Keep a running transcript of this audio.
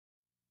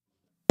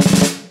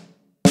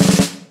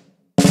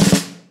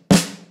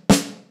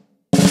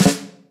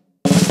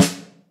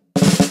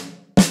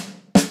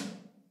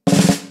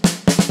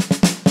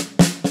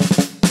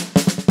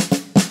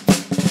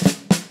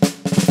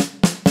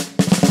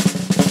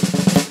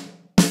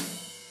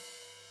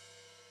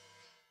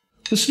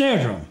The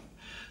snare drum.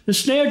 The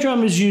snare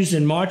drum is used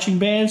in marching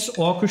bands,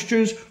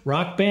 orchestras,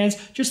 rock bands.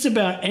 Just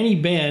about any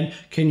band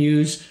can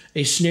use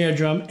a snare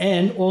drum,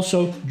 and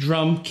also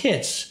drum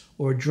kits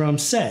or drum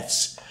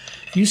sets.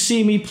 You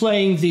see me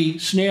playing the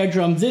snare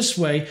drum this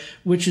way,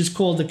 which is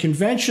called the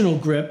conventional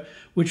grip,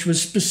 which was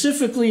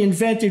specifically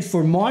invented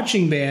for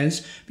marching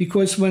bands,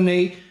 because when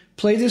they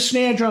play the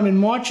snare drum in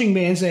marching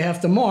bands, they have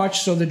to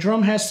march, so the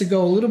drum has to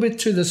go a little bit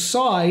to the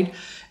side,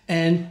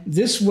 and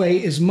this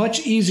way is much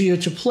easier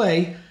to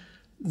play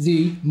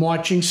the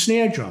marching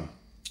snare drum.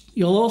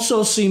 You'll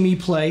also see me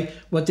play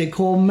what they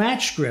call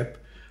match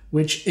grip,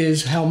 which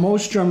is how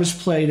most drummers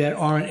play that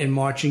aren't in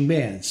marching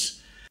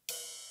bands.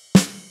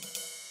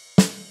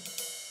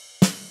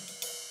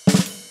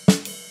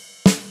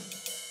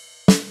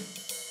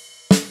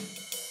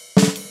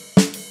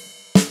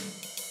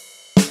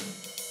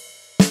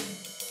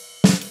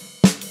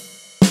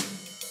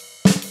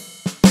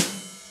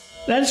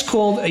 That's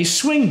called a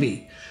swing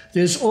beat.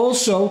 There's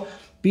also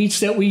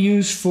beats that we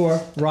use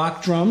for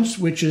rock drums,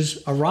 which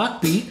is a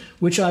rock beat,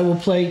 which I will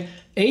play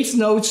eighth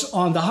notes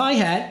on the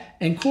hi-hat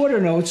and quarter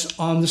notes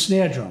on the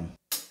snare drum.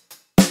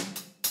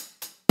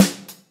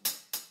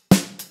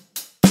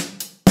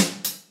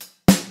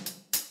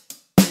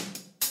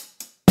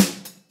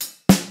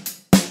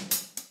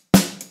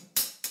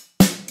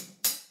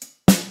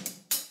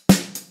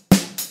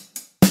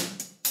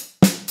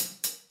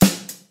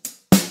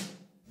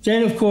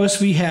 Then, of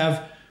course, we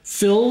have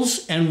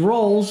fills and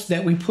rolls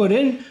that we put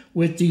in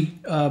with the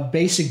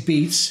basic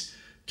beats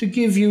to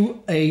give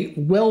you a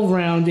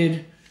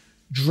well-rounded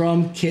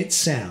drum kit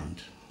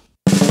sound.